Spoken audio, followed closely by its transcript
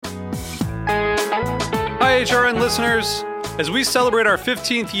HRN listeners. As we celebrate our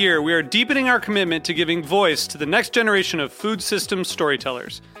 15th year, we are deepening our commitment to giving voice to the next generation of food systems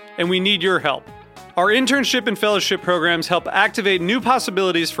storytellers, and we need your help. Our internship and fellowship programs help activate new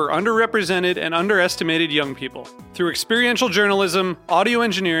possibilities for underrepresented and underestimated young people through experiential journalism, audio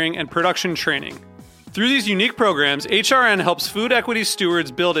engineering, and production training. Through these unique programs, HRN helps food equity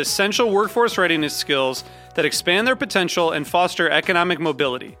stewards build essential workforce readiness skills that expand their potential and foster economic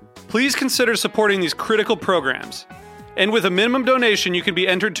mobility. Please consider supporting these critical programs. And with a minimum donation, you can be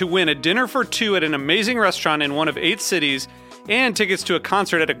entered to win a dinner for two at an amazing restaurant in one of 8 cities and tickets to a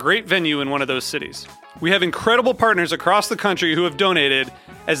concert at a great venue in one of those cities. We have incredible partners across the country who have donated,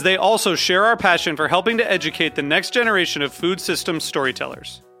 as they also share our passion for helping to educate the next generation of food systems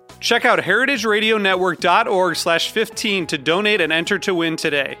storytellers. Check out heritageradionetwork.org/15 to donate and enter to win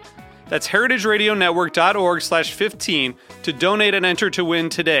today. That's heritageradionetwork.org/15 to donate and enter to win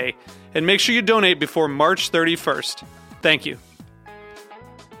today. And make sure you donate before March 31st. Thank you.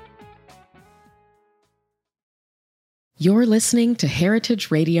 You're listening to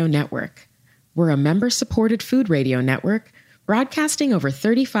Heritage Radio Network. We're a member-supported food radio network broadcasting over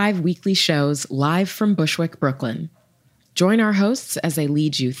 35 weekly shows live from Bushwick, Brooklyn. Join our hosts as they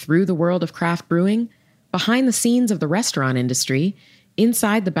lead you through the world of craft brewing, behind the scenes of the restaurant industry,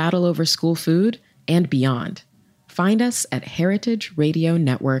 inside the battle over school food, and beyond. Find us at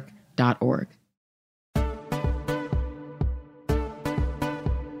heritageradionetwork.org.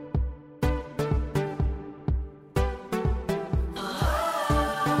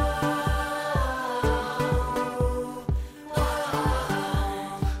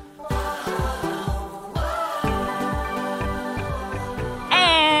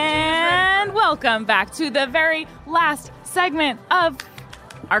 Welcome back to the very last segment of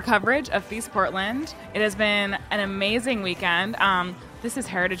our coverage of Feast Portland. It has been an amazing weekend. This is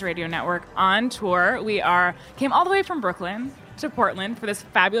Heritage Radio Network on tour. We came all the way from Brooklyn to Portland for this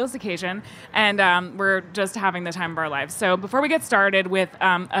fabulous occasion, and we're just having the time of our lives. So before we get started with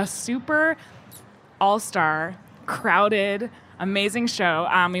a super all-star, crowded, amazing show.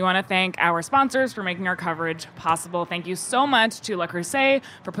 We want to thank our sponsors for making our coverage possible. Thank you so much to Le Creuset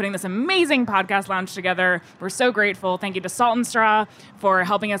for putting this amazing podcast lounge together. We're so grateful. Thank you to Salt and Straw for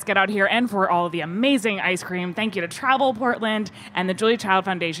helping us get out here and for all of the amazing ice cream. Thank you to Travel Portland and the Julia Child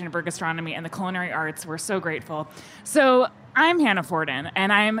Foundation for Gastronomy and the Culinary Arts. We're so grateful. So I'm Hannah Fordin,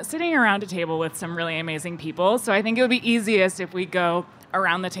 and I'm sitting around a table with some really amazing people. So I think it would be easiest if we go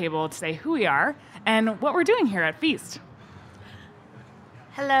around the table to say who we are and what we're doing here at Feast.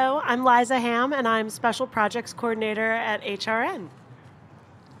 Hello, I'm Liza Ham, and I'm Special Projects Coordinator at HRN.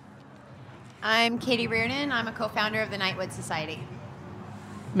 I'm Caity Reardon. I'm a co-founder of the Nightwood Society.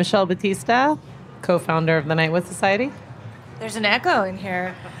 Michelle Battista, co-founder of the Nightwood Society. There's an echo in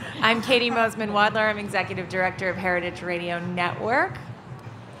here. I'm Caity Moseman Wadler. I'm Executive Director of Heritage Radio Network.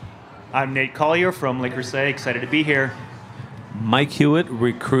 I'm Nate Collier from Le Creuset. Excited to be here. Mike Hewitt,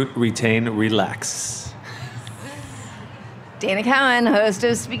 Recruit, Retain, Relax. Dana Cowan, host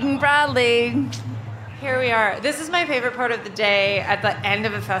of Speaking Broadly. Here we are. This is my favorite part of the day at the end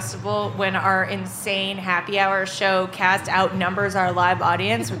of a festival when our insane happy hour show cast outnumbers our live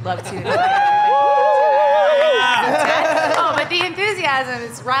audience. We'd love to invite everybody. Oh, but the enthusiasm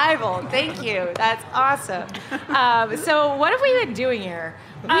is rivaled. Thank you. That's awesome. So what have we been doing here?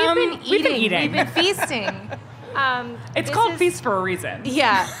 We've been eating. We've been feasting. It's called Feast for a reason.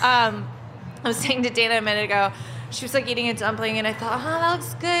 Yeah. I was saying to Dana a minute ago, she was like eating a dumpling, and I thought, that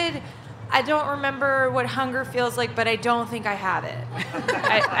looks good. I don't remember what hunger feels like, but I don't think I have it.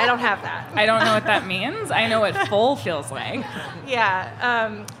 I don't have that. I don't know what that means. I know what full feels like.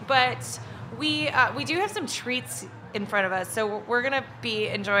 Yeah, but we do have some treats in front of us, so we're gonna be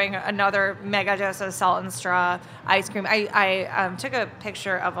enjoying another mega dose of Salt and Straw ice cream. I took a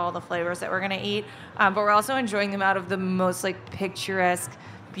picture of all the flavors that we're gonna eat, but we're also enjoying them out of the most picturesque,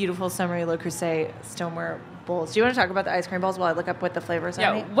 beautiful summery Le Creuset stoneware bowls. Do you want to talk about the ice cream bowls while I look up what the flavors are?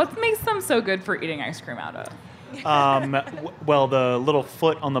 Yeah, what makes them so good for eating ice cream out of? Well, the little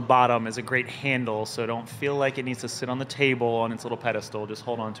foot on the bottom is a great handle, so don't feel like it needs to sit on the table on its little pedestal. Just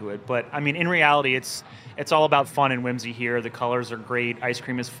hold on to it. But, I mean, in reality, it's all about fun and whimsy here. The colors are great. Ice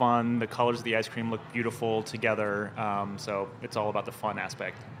cream is fun. The colors of the ice cream look beautiful together. So it's all about the fun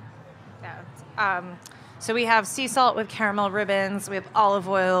aspect. Yeah. So we have sea salt with caramel ribbons, we have olive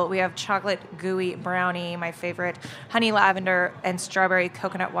oil, we have chocolate gooey brownie, my favorite, honey lavender, and strawberry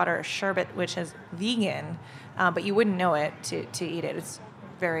coconut water sherbet, which is vegan, but you wouldn't know it to eat it. It's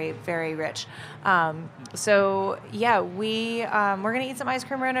very, very rich. So yeah, we're gonna eat some ice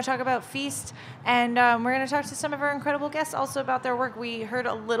cream. We're gonna talk about Feast, and we're gonna talk to some of our incredible guests also about their work. We heard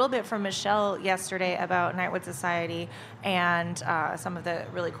a little bit from Michelle yesterday about Nightwood Society and some of the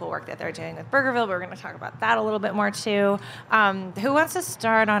really cool work that they're doing with Burgerville. But we're gonna talk about that a little bit more too. Who wants to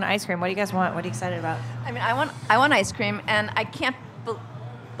start on ice cream? What do you guys want? What are you excited about? I mean, I want ice cream, and I can't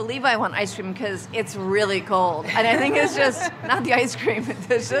believe I want ice cream because it's really cold. And I think it's just not the ice cream,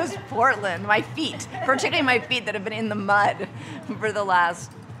 it's just Portland. My feet, particularly my feet that have been in the mud for the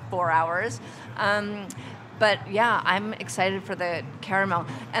last 4 hours. But yeah, I'm excited for the caramel.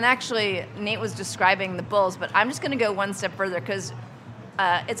 And actually, Nate was describing the bowls, but I'm just going to go one step further because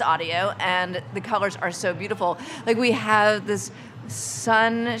it's audio and the colors are so beautiful. Like we have this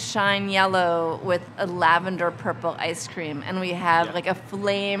sunshine yellow with a lavender purple ice cream, and we have like a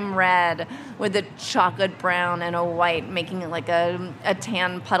flame red with a chocolate brown and a white, making it like a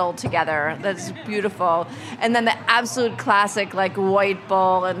tan puddle together. That's beautiful. And then the absolute classic like white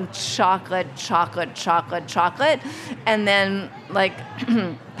bowl and chocolate, and then like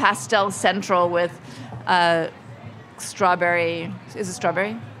pastel central with strawberry. Is it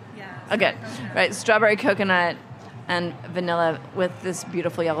strawberry? Yeah. Okay, right. Strawberry coconut and vanilla with this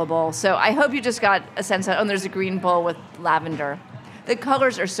beautiful yellow bowl. So I hope you just got a sense of, there's a green bowl with lavender. The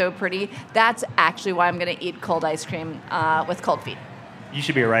colors are so pretty. That's actually why I'm going to eat cold ice cream with cold feet. You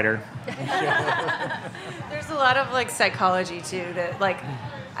should be a writer. There's a lot of like psychology too that like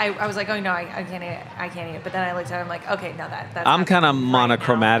I was like, oh no, I can't eat it. But then I looked at it, I'm like, okay, no, that's I'm kind of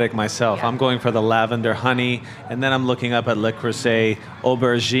monochromatic myself. Yeah. I'm going for the lavender honey, and then I'm looking up at Le Creuset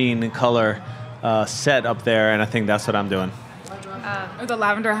aubergine color set up there, and I think that's what I'm doing. The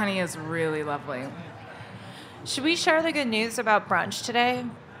lavender honey is really lovely. Should we share the good news about brunch today?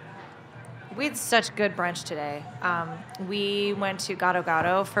 We had such good brunch today. We went to Gato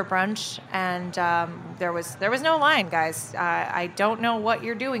Gato for brunch, and there was no line, guys. I don't know what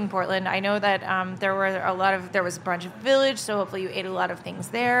you're doing, Portland. I know that there was Brunch Village, so hopefully you ate a lot of things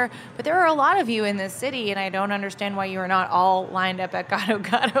there. But there are a lot of you in this city, and I don't understand why you are not all lined up at Gato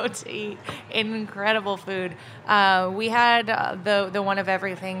Gato to eat incredible food. We had the one of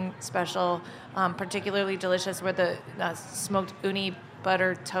everything special, particularly delicious, where the smoked uni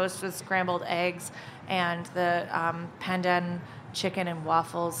butter toast with scrambled eggs, and the pandan chicken and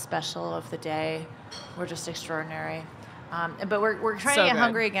waffles special of the day were just extraordinary. But we're trying to get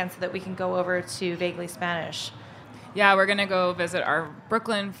hungry again so that we can go over to Vaguely Spanish. Yeah, we're going to go visit our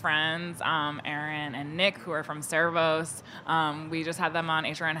Brooklyn friends, Aaron and Nick, who are from Servos. We just had them on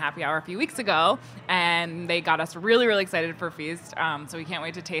HRN Happy Hour a few weeks ago, and they got us really, really excited for Feast. So we can't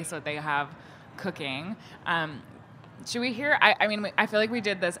wait to taste what they have cooking. Should we hear? I mean, I feel like we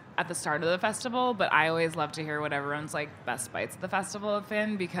did this at the start of the festival, but I always love to hear what everyone's like best bites of the festival have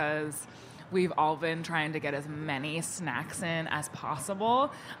been, because we've all been trying to get as many snacks in as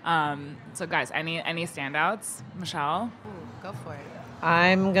possible. So guys, any standouts? Michelle? Ooh, go for it.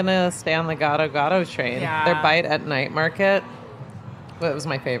 I'm gonna stay on the Gato Gato train. Yeah. Their bite at night market. Well, it was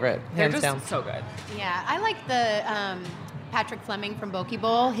my favorite, They're hands just down. so good. Yeah, I like the Patrick Fleming from Boki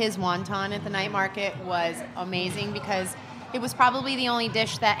Bowl. His wonton at the night market was amazing because it was probably the only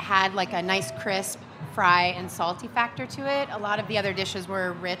dish that had like a nice crisp fry and salty factor to it. A lot of the other dishes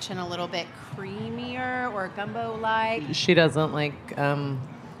were rich and a little bit creamier or gumbo-like. She doesn't like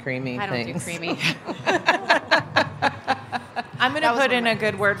creamy I don't things. do creamy. I'm going to put in a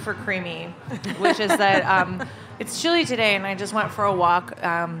good word for creamy, which is that it's chilly today, and I just went for a walk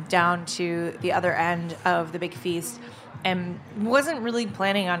down to the other end of the big feast and wasn't really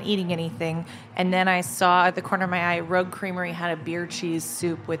planning on eating anything. And then I saw at the corner of my eye, Rogue Creamery had a beer cheese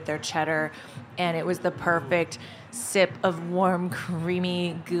soup with their cheddar, and it was the perfect sip of warm,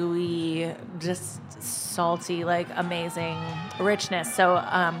 creamy, gooey, just salty, like amazing richness. So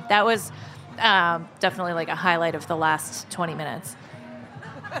that was definitely like a highlight of the last 20 minutes.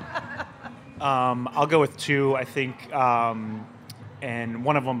 I'll go with two, I think, and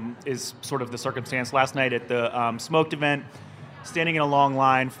one of them is sort of the circumstance. Last night at the smoked event, standing in a long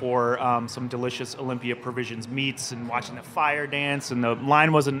line for some delicious Olympia Provisions meats and watching the fire dance, and the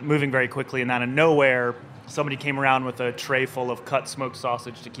line wasn't moving very quickly, and out of nowhere, somebody came around with a tray full of cut smoked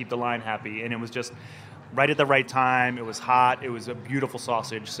sausage to keep the line happy, and it was just right at the right time. It was hot. It was a beautiful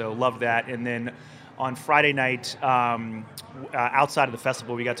sausage, so love that. And then on Friday night, outside of the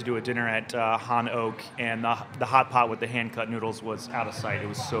festival, we got to do a dinner at Han Oak, and the hot pot with the hand-cut noodles was out of sight. It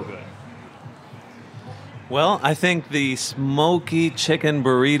was so good. Well, I think the smoky chicken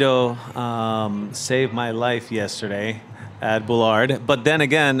burrito saved my life yesterday at Boulard. But then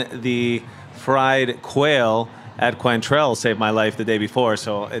again, the fried quail at Quantrell saved my life the day before,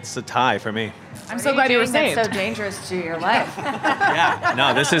 so it's a tie for me. I'm so glad you were That's saved. so dangerous to your life. Yeah,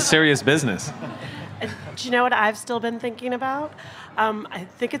 no, this is serious business. Do you know what I've still been thinking about? I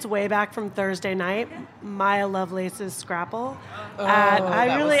think it's way back from Thursday night. Maya Lovelace's Scrapple.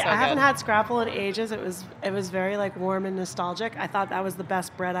 I haven't had Scrapple in ages. It was very like warm and nostalgic. I thought that was the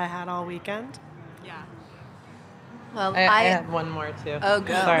best bread I had all weekend. Yeah. Well, I have one more too. Oh,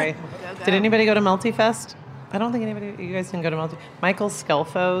 go. Sorry. Go. Did anybody go to Multifest? I don't think you guys didn't go to Michael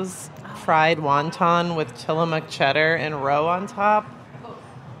Scelfo's fried wonton with Tillamook cheddar and roe on top.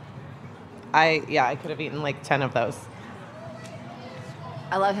 I could have eaten like 10 of those.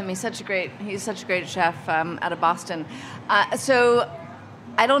 I love him. He's such a great chef out of Boston. So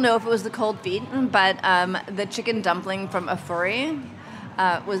I don't know if it was the cold feet, but the chicken dumpling from Afuri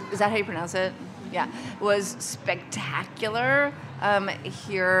is that how you pronounce it? Yeah, was spectacular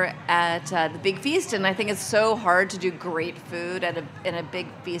here at the Big Feast, and I think it's so hard to do great food in a Big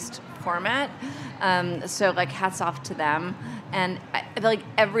Feast format. So like hats off to them. And I feel like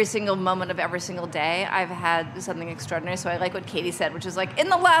every single moment of every single day, I've had something extraordinary. So I like what Katie said, which is like, in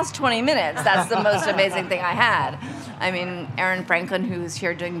the last 20 minutes, that's the most amazing thing I had. I mean, Aaron Franklin, who's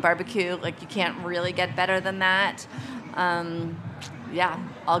here doing barbecue, like you can't really get better than that. Yeah,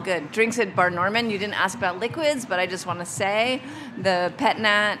 all good. Drinks at Bar Norman. You didn't ask about liquids, but I just want to say the Pet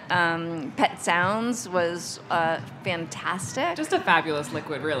Nat Pet Sounds was fantastic. Just a fabulous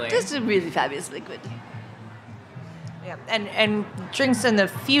liquid, really. Just a really fabulous liquid. Yeah, and drinks in the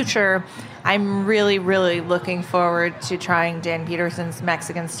future, I'm really, really looking forward to trying Dan Peterson's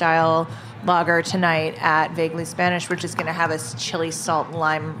Mexican-style lager tonight at Vaguely Spanish, which is going to have a chili salt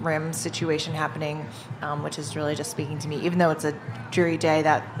lime rim situation happening, which is really just speaking to me. Even though it's a dreary day,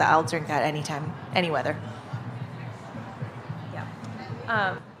 that I'll drink that anytime, any weather.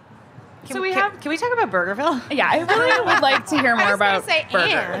 Yeah. Can we talk about Burgerville? Yeah, I really would like to hear more about say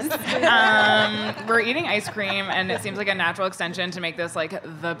burgers. We're eating ice cream, and it seems like a natural extension to make this like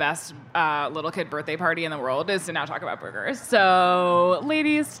the best little kid birthday party in the world is to now talk about burgers. So,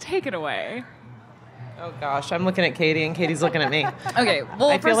 ladies, take it away. Oh gosh, I'm looking at Katie, and Katie's looking at me. Okay,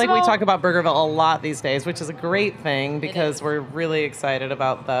 well, I feel like we talk about Burgerville a lot these days, which is a great thing because we're really excited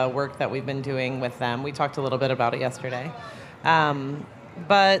about the work that we've been doing with them. We talked a little bit about it yesterday.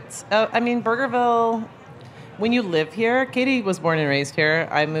 But Burgerville, when you live here, Katie was born and raised here.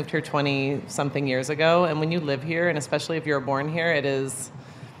 I moved here 20-something years ago. And when you live here, and especially if you're born here, it is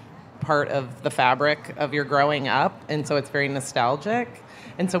part of the fabric of your growing up. And so it's very nostalgic.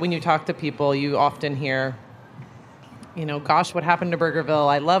 And so when you talk to people, you often hear, gosh, what happened to Burgerville?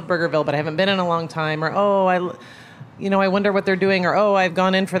 I love Burgerville, but I haven't been in a long time. Or, I wonder what they're doing. Or, I've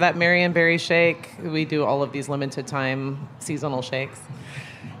gone in for that Marion Berry shake. We do all of these limited time seasonal shakes.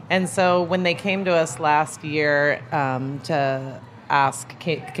 And so when they came to us last year to ask,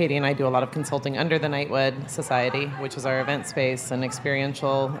 Katie and I do a lot of consulting under the Nightwood Society, which is our event space and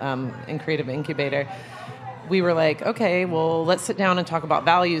experiential and creative incubator. We were like, okay, well, let's sit down and talk about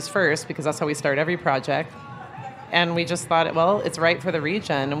values first, because that's how we start every project. And we just thought, well, it's right for the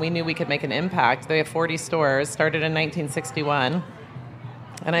region, and we knew we could make an impact. They have 40 stores, started in 1961.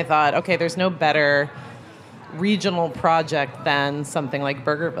 And I thought, okay, there's no better regional project than something like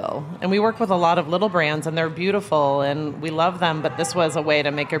Burgerville. And we work with a lot of little brands, and they're beautiful, and we love them, but this was a way to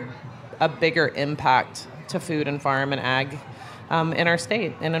make a bigger impact to food and farm and ag in our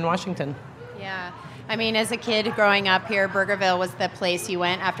state and in Washington. Yeah. I mean, as a kid growing up here, Burgerville was the place you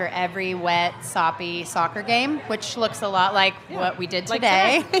went after every wet, soppy soccer game, which looks a lot like what we did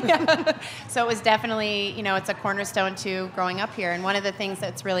today. So it was definitely, it's a cornerstone to growing up here. And one of the things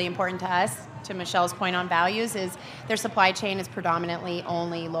that's really important to us, to Michelle's point on values, is their supply chain is predominantly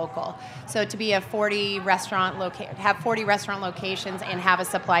only local. So to be a 40 restaurant locations and have a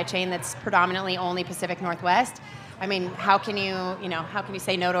supply chain that's predominantly only Pacific Northwest, I mean, how can you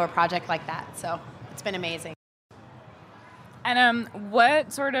say no to a project like that? So it's been amazing. And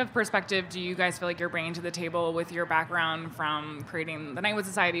what sort of perspective do you guys feel like you're bringing to the table with your background from creating the Nightwood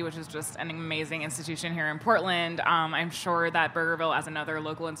Society, which is just an amazing institution here in Portland? I'm sure that Burgerville, as another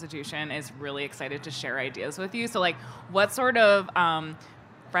local institution, is really excited to share ideas with you. So, like, what sort of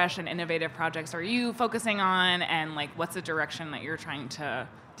fresh and innovative projects are you focusing on, and like, what's the direction that you're trying to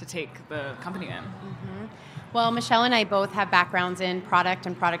take the company in? Mm-hmm. Well, Michelle and I both have backgrounds in product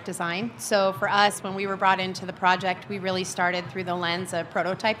and product design. So for us, when we were brought into the project, we really started through the lens of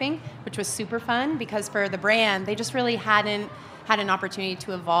prototyping, which was super fun because for the brand, they just really hadn't had an opportunity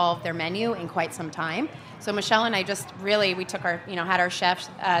to evolve their menu in quite some time. So Michelle and I we took had our chef,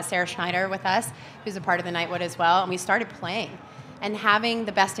 Sarah Schneider with us, who's a part of the Nightwood as well, and we started playing. And having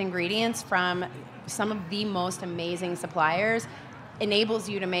the best ingredients from some of the most amazing suppliers enables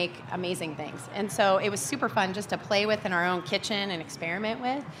you to make amazing things. And so it was super fun just to play with in our own kitchen and experiment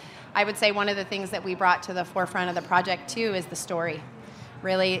with. I would say one of the things that we brought to the forefront of the project too is the story.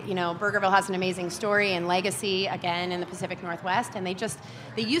 Really, you know, Burgerville has an amazing story and legacy, again, in the Pacific Northwest, and they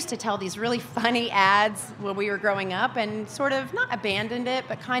used to tell these really funny ads when we were growing up and sort of not abandoned it,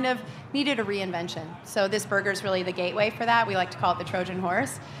 but kind of needed a reinvention. So this burger is really the gateway for that. We like to call it the Trojan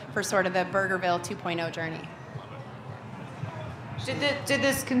horse for sort of the Burgerville 2.0 journey. Did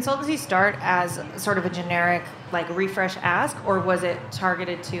this consultancy start as sort of a generic, like, refresh ask, or was it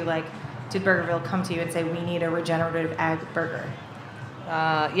targeted to, like, did Burgerville come to you and say, we need a regenerative ag burger?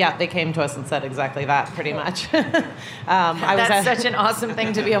 Yeah, they came to us and said exactly that, pretty much. That's such an awesome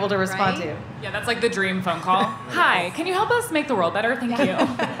thing to be able to respond to. Yeah, that's like the dream phone call. Hi, can you help us make the world better? Thank you.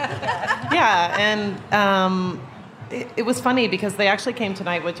 Yeah, and it was funny because they actually came to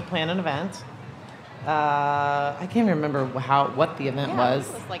Nightwood to plan an event. I can't remember what the event was.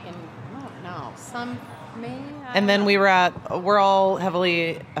 It was like some May. And then we're all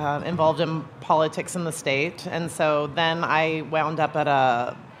heavily involved in politics in the state. And so then I wound up at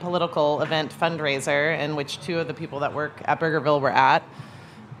a political event fundraiser in which two of the people that work at Burgerville were at.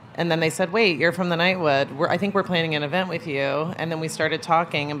 And then they said, wait, you're from the Nightwood. I think we're planning an event with you. And then we started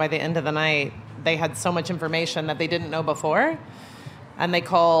talking. And by the end of the night, they had so much information that they didn't know before. And they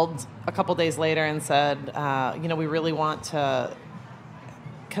called a couple days later and said, we really want to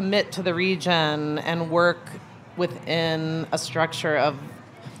commit to the region and work within a structure of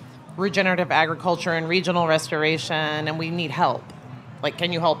regenerative agriculture and regional restoration, and we need help. Like,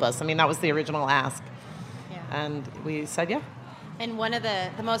 can you help us? I mean, that was the original ask. Yeah. And we said, yeah. And one of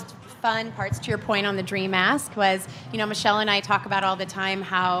the most fun parts, to your point on the dream ask, was, Michelle and I talk about all the time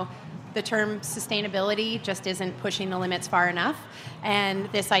how the term sustainability just isn't pushing the limits far enough. And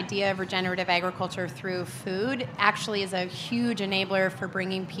this idea of regenerative agriculture through food actually is a huge enabler for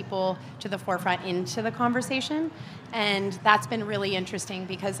bringing people to the forefront into the conversation. And that's been really interesting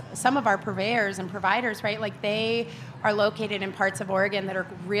because some of our purveyors and providers, right, like they are located in parts of Oregon that are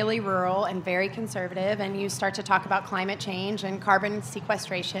really rural and very conservative, and you start to talk about climate change and carbon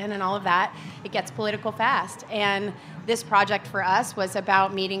sequestration and all of that, it gets political fast. And this project for us was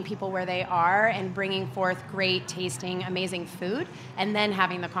about meeting people where they are and bringing forth great tasting, amazing food, and then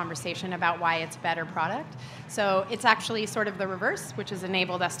having the conversation about why it's a better product. So it's actually sort of the reverse, which has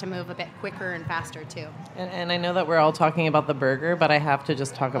enabled us to move a bit quicker and faster too. And I know that we're all talking about the burger, but I have to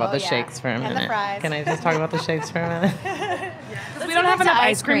just talk about the shakes for a minute. And the fries. Can I just talk about the shakes for a minute? Because we don't have enough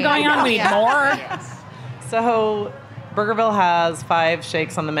ice cream going on. We need more. So Burgerville has 5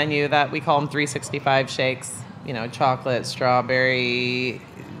 shakes on the menu that we call them 365 shakes. Chocolate, strawberry,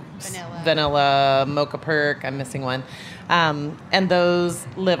 vanilla, mocha perk. I'm missing one. And those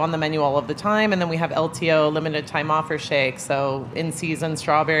live on the menu all of the time. And then we have LTO, limited time offer shakes. So in season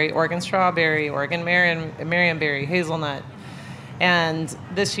strawberry, Oregon Marionberry, hazelnut. And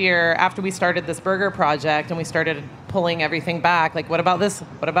this year, after we started this burger project and we started pulling everything back, like, what about this?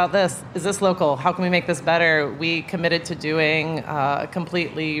 What about this? Is this local? How can we make this better? We committed to doing a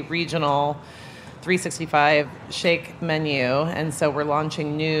completely regional 365 shake menu, and so we're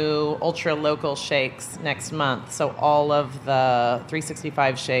launching new ultra local shakes next month. So all of the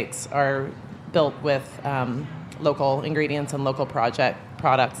 365 shakes are built with local ingredients and local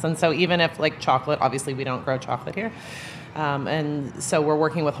products. And so even if, like, chocolate, obviously we don't grow chocolate here, and so we're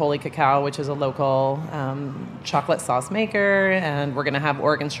working with Holy Cacao, which is a local chocolate sauce maker, and we're going to have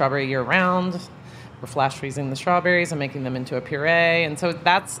Oregon strawberry year round. We're flash freezing the strawberries and making them into a puree. And so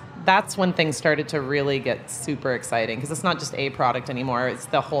that's when things started to really get super exciting, because it's not just a product anymore, it's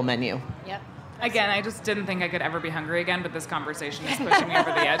the whole menu. Yep. Again, I just didn't think I could ever be hungry again, but this conversation is pushing me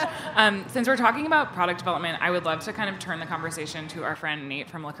over the edge. Since we're talking about product development, I would love to kind of turn the conversation to our friend Nate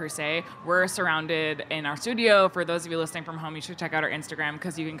from Le Creuset. We're surrounded in our studio. For those of you listening from home, you should check out our Instagram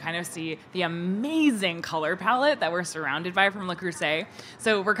because you can kind of see the amazing color palette that we're surrounded by from Le Creuset.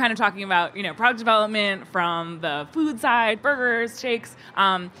 So we're kind of talking about, product development from the food side, burgers, shakes.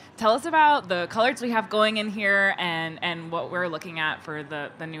 Tell us about the colors we have going in here and what we're looking at for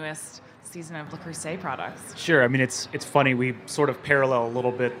the newest season of Le Creuset products. Sure. I mean, it's funny. We sort of parallel a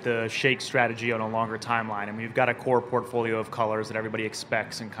little bit the shake strategy on a longer timeline. And we've got a core portfolio of colors that everybody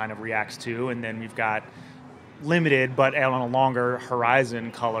expects and kind of reacts to. And then we've got limited, but on a longer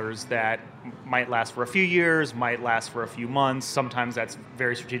horizon, colors that might last for a few years, might last for a few months. Sometimes that's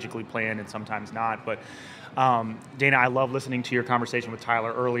very strategically planned and sometimes not. But Dana, I love listening to your conversation with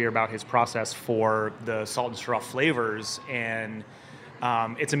Tyler earlier about his process for the salt and straw flavors, and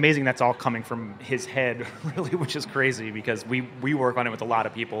it's amazing that's all coming from his head, really, which is crazy because we work on it with a lot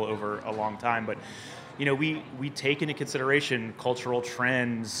of people over a long time. But, we take into consideration cultural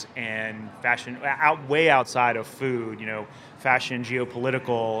trends and fashion way outside of food, fashion,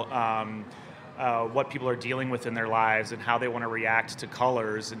 geopolitical, what people are dealing with in their lives and how they want to react to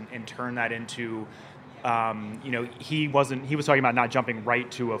colors and turn that into, he was talking about not jumping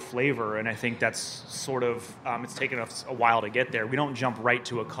right to a flavor, and I think that's sort of, it's taken us a while to get there. We don't jump right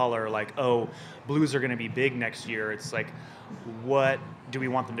to a color like, oh, blues are going to be big next year. It's like, what do we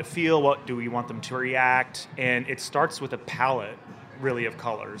want them to feel? What do we want them to react? And it starts with a palette, really, of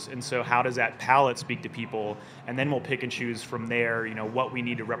colors. And so how does that palette speak to people? And then we'll pick and choose from there, what we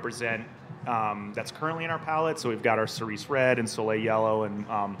need to represent that's currently in our palette. So we've got our cerise red and soleil yellow and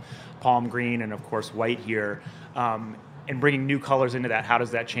palm green and, of course, white here. And bringing new colors into that, how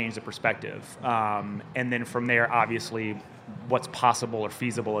does that change the perspective? And then from there, obviously, what's possible or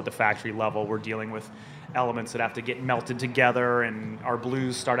feasible at the factory level. We're dealing with elements that have to get melted together, and our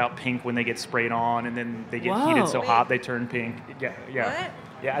blues start out pink when they get sprayed on, and then they get heated so hot they turn pink. Yeah. What?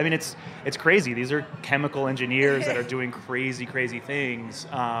 Yeah, I mean, it's crazy. These are chemical engineers that are doing crazy things.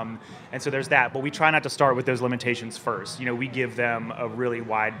 And so there's that. But we try not to start with those limitations first. We give them a really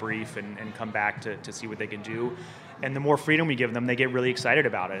wide brief and come back to see what they can do. And the more freedom we give them, they get really excited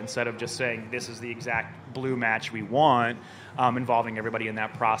about it. Instead of just saying, this is the exact blue match we want, involving everybody in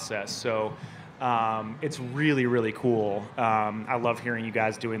that process. So it's really, really cool. I love hearing you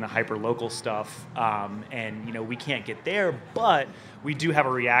guys doing the hyper-local stuff. And, we can't get there, but we do have a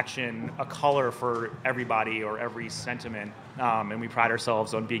reaction, a color for everybody or every sentiment. And we pride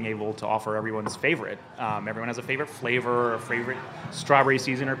ourselves on being able to offer everyone's favorite. Everyone has a favorite flavor or a favorite strawberry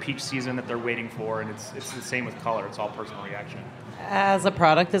season or peach season that they're waiting for. And it's the same with color. It's all personal reaction. As a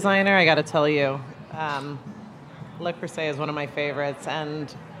product designer, I got to tell you, Le Creuset is one of my favorites.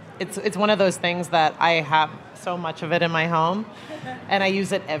 And it's one of those things that I have so much of it in my home, and I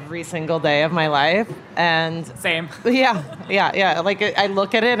use it every single day of my life. And same. Yeah. Like I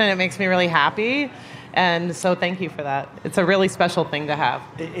look at it and it makes me really happy. And so thank you for that. It's a really special thing to have.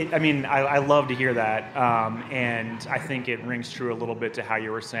 I love to hear that. And I think it rings true a little bit to how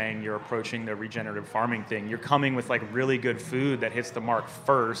you were saying you're approaching the regenerative farming thing. You're coming with like really good food that hits the mark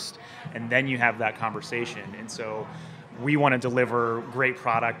first, and then you have that conversation. And so we want to deliver great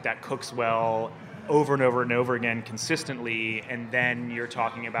product that cooks well over and over and over again consistently, and then you're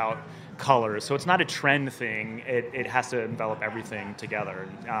talking about colors. So it's not a trend thing. It has to envelop everything together.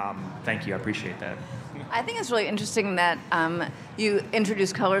 Thank you. I appreciate that. I think it's really interesting that you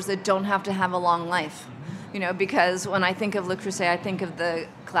introduce colors that don't have to have a long life. Because when I think of Le Creuset, I think of the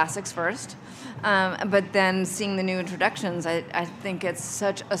classics first. But then seeing the new introductions, I think it's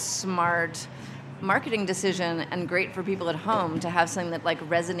such a smart marketing decision and great for people at home to have something that like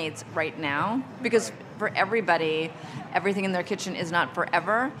resonates right now, because for everybody, everything in their kitchen is not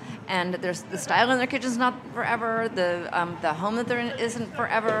forever, and there's the style in their kitchen is not forever, the home that they're in isn't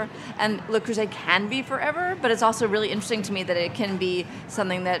forever, and Le Creuset can be forever, but it's also really interesting to me that it can be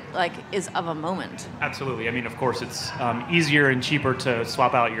something that like is of a moment. Absolutely. I mean, of course, it's easier and cheaper to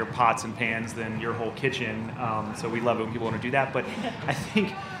swap out your pots and pans than your whole kitchen, so we love it when people want to do that, but I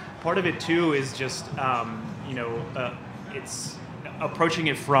think part of it too is just, it's approaching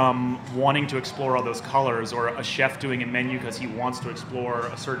it from wanting to explore all those colors, or a chef doing a menu because he wants to explore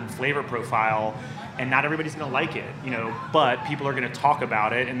a certain flavor profile, and not everybody's going to like it, but people are going to talk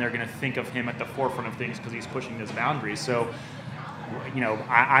about it, and they're going to think of him at the forefront of things because he's pushing those boundaries. So,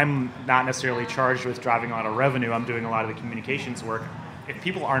 I'm not necessarily charged with driving a lot of revenue. I'm doing a lot of the communications work. If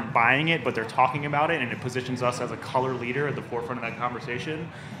people aren't buying it, but they're talking about it, and it positions us as a color leader at the forefront of that conversation,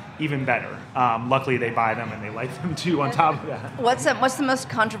 even better. Luckily, they buy them and they like them too. On top of that, what's the most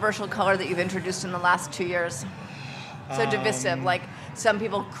controversial color that you've introduced in the last 2 years? So divisive, like some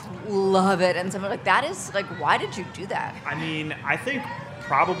people love it, and some are like, that is like, why did you do that? I mean, I think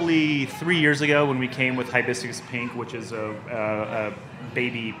probably 3 years ago when we came with hibiscus pink, which is a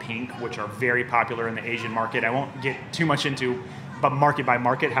baby pink, which are very popular in the Asian market. I won't get too much into, but market by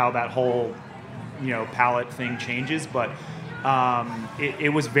market, how that whole palette thing changes, but.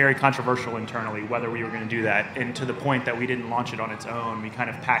 It was very controversial internally whether we were going to do that, and to the point that we didn't launch it on its own. We kind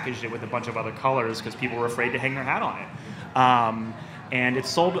of packaged it with a bunch of other colors because people were afraid to hang their hat on it. And it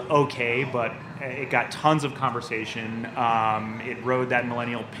sold okay, but it got tons of conversation. It rode that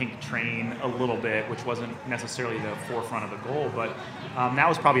millennial pink train a little bit, which wasn't necessarily the forefront of the goal, but that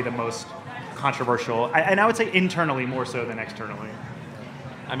was probably the most controversial, and I would say internally more so than externally.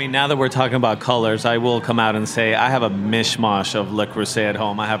 I mean, now that we're talking about colors, I will come out and say I have a mishmash of Le Creuset at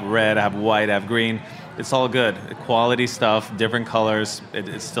home. I have red, I have white, I have green. it's all good. Quality stuff, different colors.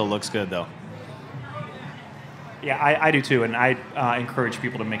 It still looks good though. Yeah, I do too, and I encourage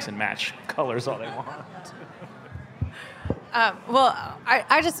people to mix and match colors all they want.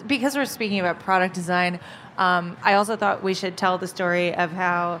 I just, because we're speaking about product design, I also thought we should tell the story of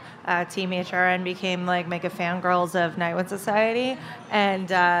how Team HRN became like mega fangirls of Nightwood Society. And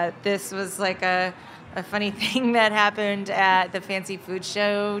this was like a funny thing that happened at the Fancy Food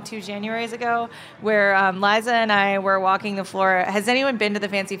Show 2 Januaries ago, where Liza and I were walking the floor. Has anyone been to the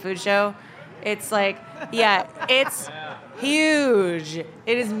Fancy Food Show? It's like, yeah, it's huge. It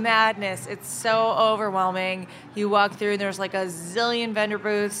is madness. It's so overwhelming. You walk through and there's like a zillion vendor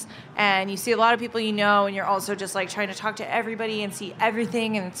booths and you see a lot of people you know, and you're also just like trying to talk to everybody and see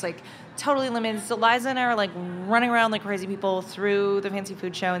everything, and it's like totally limited. So Liza and I are like running around like crazy people through the Fancy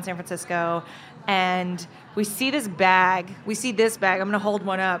Food Show in San Francisco, and we see this bag. I'm going to hold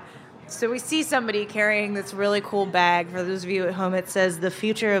one up. So we see somebody carrying this really cool bag. For those of you at home, it says "The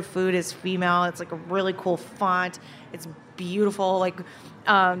future of food is female." It's like a really cool font. It's beautiful, like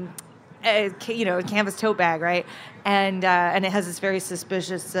a canvas tote bag, right? And it has this very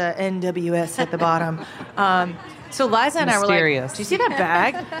suspicious NWS at the bottom. So Liza and I were like, "Do you see that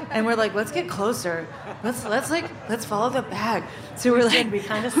bag?" And we're like, "Let's get closer. Let's follow the bag." So we're like, we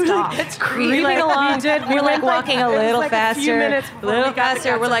kind of stopped. It's creeping along. We're like walking a little faster,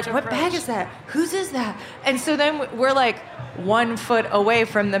 We're like, "What bag is that? Whose is that?" And so then we're like 1 foot away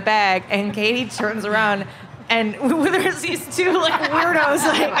from the bag, and Katie turns around. And there's these two like weirdos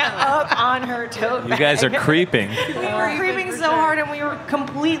like up on her tote bag. You guys are creeping. We were creeping so hard, and we were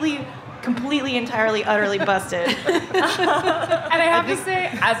completely, entirely, utterly busted. And I have to say,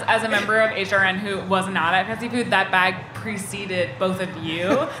 as a member of HRN who was not at Fancy Food, that bag preceded both of you.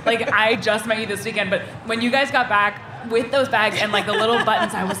 Like, I just met you this weekend, but when you guys got back with those bags and like the little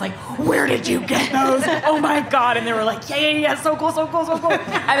buttons, I was like, where did you get those? Oh my God. And they were like, yeah, so cool. And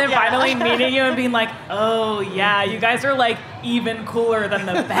then finally meeting you and being like, oh yeah, you guys are like even cooler than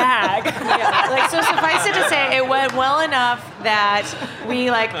the bag. Like, so suffice it to say, it went well enough that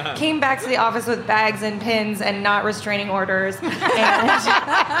we like came back to the office with bags and pins and not restraining orders, and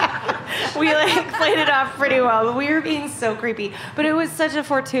we like played it off pretty well. But we were being so creepy. But it was such a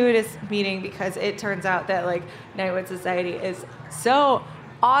fortuitous meeting because it turns out that like Nightwood Society is so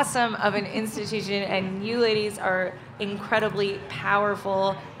awesome of an institution, and you ladies are incredibly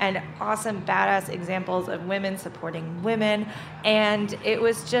powerful and awesome badass examples of women supporting women, and it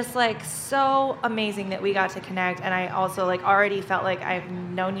was just like so amazing that we got to connect. And I also like already felt like I've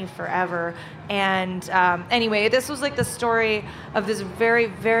known you forever. And anyway, this was like the story of this very,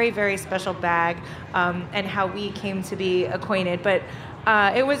 very, very special bag, and how we came to be acquainted. But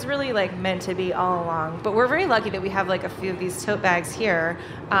it was really like meant to be all along. But we're very lucky that we have like a few of these tote bags here.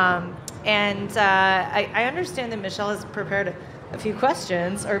 And I understand that Michelle has prepared a few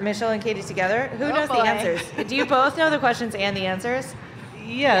questions, or Michelle and Katie together. Who knows the answers? Do you both know the questions and the answers?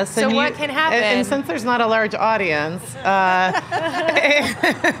 Yes. So what can happen? And since there's not a large audience,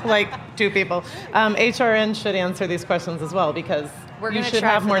 like 2 people, HRN should answer these questions as well, because you should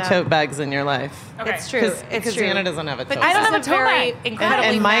have more tote bags in your life. Okay. It's true. Because Dana doesn't have a tote bag. I don't have a tote bag. Incredibly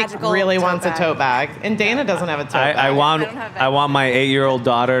and Mike magical really tote wants bag. a tote bag. And Dana doesn't have a tote bag. I want my 8-year-old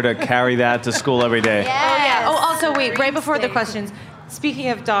daughter to carry that to school every day. Yes. Oh, yeah. Oh, also, wait, right before the questions, speaking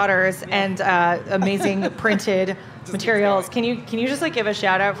of daughters and amazing printed materials, can you just like give a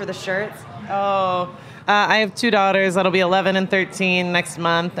shout out for the shirts? Oh, I have 2 daughters that'll be 11 and 13 next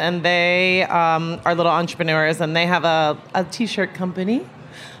month, and they are little entrepreneurs, and they have a t-shirt company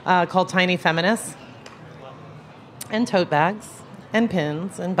called Tiny Feminists, and tote bags, and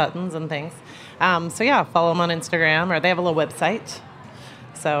pins, and buttons, and things. So yeah, follow them on Instagram, or they have a little website.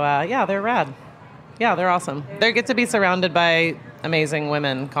 So yeah, they're rad. Yeah, they're awesome. They get to be surrounded by amazing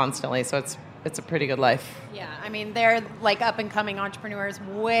women constantly, so it's a pretty good life. Yeah, I mean, they're like up-and-coming entrepreneurs,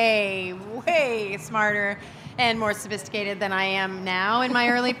 way, way smarter and more sophisticated than I am now in my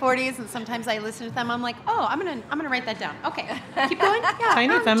early 40s. And sometimes I listen to them, I'm like, oh, I'm gonna write that down. Okay, keep going. Yeah,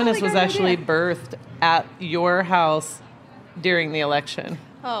 Tiny Feminist was actually birthed at your house during the election.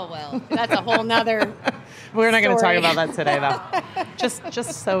 Oh, well, that's a whole nother We're not going to talk about that today, though.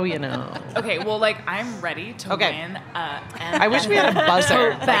 Just so you know. Okay, well, like, I'm ready to win. I wish we had a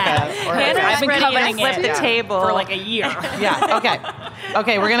buzzer. I've been covering flip the table for like a year. Yeah.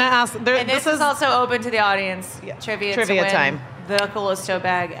 Okay. We're gonna ask. And this is also open to the audience. Trivia to win time. The coolest tote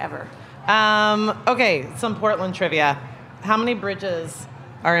bag ever. Okay. Some Portland trivia. How many bridges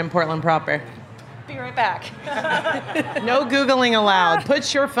are in Portland proper? Be right back. No Googling allowed.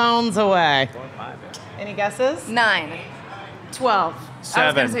 Put your phones away. Any guesses? 9. 12. I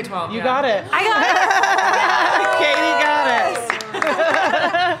was going 7. to say 12. You got it. I got it. Katie got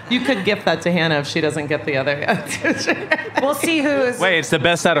it. You could gift that to Hannah if she doesn't get the other yet. We'll see who's. Wait, it's the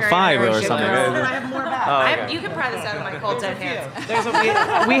best out of 5 or something. I have more bags. You can pry this out of my cold dead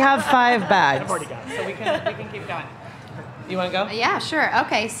hands. We have 5 bags. So we can keep going. You want to go? Yeah, sure.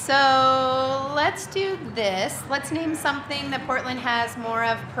 Okay, so let's do this. Let's name something that Portland has more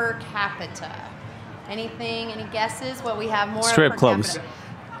of per capita. Anything? Any guesses? What we have more Strip of per clubs. capita?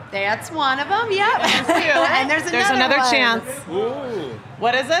 That's one of them. Yep. And there's another one. chance. Ooh.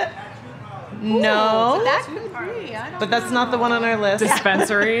 What is it? No. So that could be. I don't But that's not the one on our list.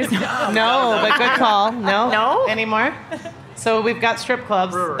 Dispensaries. No, but good call. No. No? Any more? So we've got strip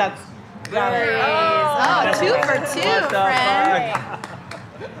clubs. That's Oh, 2 for 2, friend.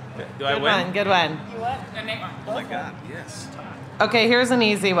 Do I good win? one. Good one. Oh my God, yes. Okay, here's an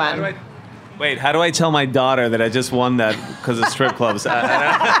easy one. Wait, how do I tell my daughter that I just won that because of strip clubs? Leave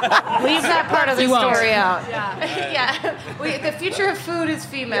that part of the won't. story out. Yeah. The future of food is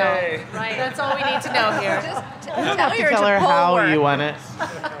female. Yay. Right. That's all we need to know here. Tell her how you won it.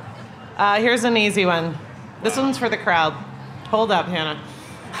 Here's an easy one. This one's for the crowd. Hold up, Hannah.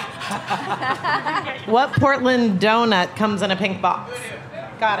 What Portland donut comes in a pink box?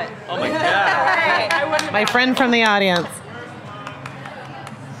 Got it. Oh my God. My friend from the audience.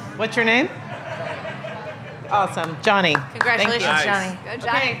 What's your name? Awesome. Johnny. Congratulations, Thank you. Johnny. Good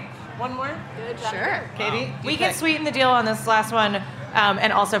job. Okay, one more? Sure. Katie? We can sweeten the deal on this last one,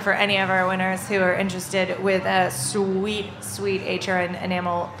 and also for any of our winners who are interested with a sweet HRN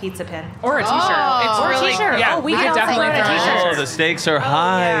enamel pizza pin. Or a t-shirt. Oh. Or a really t-shirt. Yeah, Oh, we we could could definitely definitely throw throw in in a Oh, t-shirt. the stakes are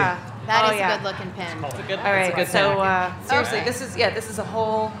high. Yeah. That Oh, is yeah. a good-looking pin. It's a good, All right. it's a good So pin. seriously, Okay. this is a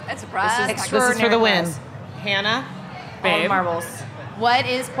whole. That's a prize. This is for the extraordinary win. prize. Hannah? All Babe. marbles. What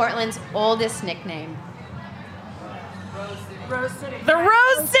is Portland's oldest nickname? The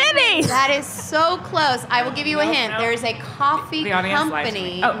Rose City. That is so close. I will give you a hint. There is a coffee The audience live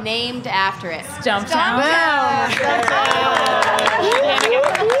company streaming. Oh. named after it. Stumptown.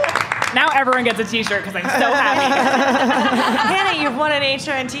 Now everyone gets a t-shirt because I'm so happy. Hannah, you've won an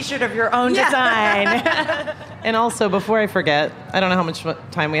HRN t-shirt of your own design. And also, before I forget, I don't know how much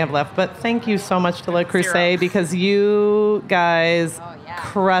time we have left, but thank you so much to Le Creuset because you guys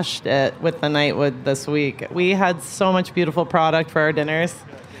crushed it with the Nightwood this week. We had so much beautiful product for our dinners.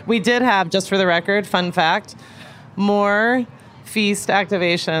 We did have, just for the record, fun fact, more feast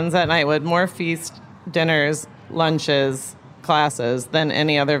activations at Nightwood, more feast dinners, lunches, classes than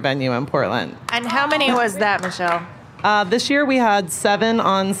any other venue in Portland. And how many was that, Michelle? This year we had 7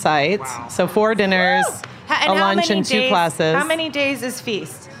 on site, so 4 dinners, And a how lunch, many and 2 days- classes. How many days is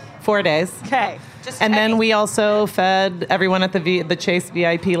feast? 4 days. Okay. Just And then checking. we also fed everyone at the Chase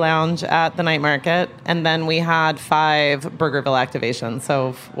VIP Lounge at the night market. And then we had 5 Burgerville activations.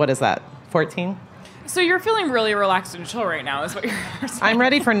 So what is that, 14? So you're feeling really relaxed and chill right now, is what you're saying. I'm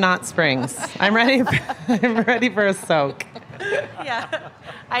ready for Knot Springs. I'm ready for a soak. Yeah,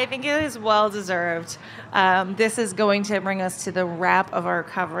 I think it is well deserved. This is going to bring us to the wrap of our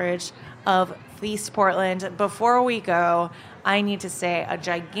coverage of Feast Portland. Before we go, I need to say a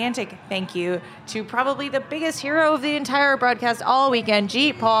gigantic thank you to probably the biggest hero of the entire broadcast all weekend,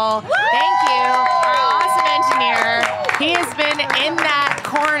 Jeet Paul. Thank you, our awesome engineer. He has been in that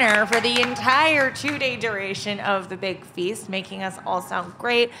corner for the entire 2-day duration of the big feast, making us all sound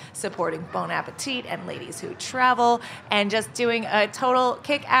great, supporting Bon Appetit and Ladies Who Travel, and just doing a total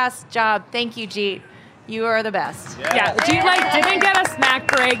kick-ass job. Thank you, Jeet. You are the best. Yeah, Jeet didn't get a snack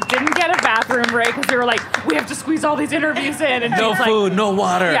break, didn't get a bathroom break because they were like, we have to squeeze all these interviews in. And No Jeet's food, no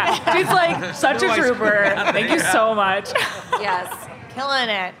water. Yeah, Jeet's like such a trooper. Thank you so much. Yes, killing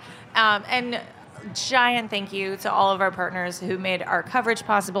it. And giant thank you to all of our partners who made our coverage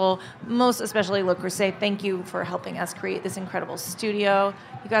possible, most especially Le Creuset. Thank you for helping us create this incredible studio.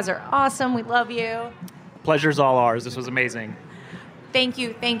 You guys are awesome. We love you. Pleasure's all ours. This was amazing. Thank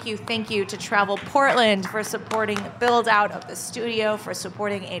you to Travel Portland for supporting the build out of the studio, for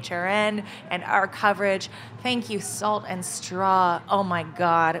supporting HRN and our coverage. Thank you, Salt and Straw. Oh my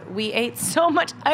God, we ate so much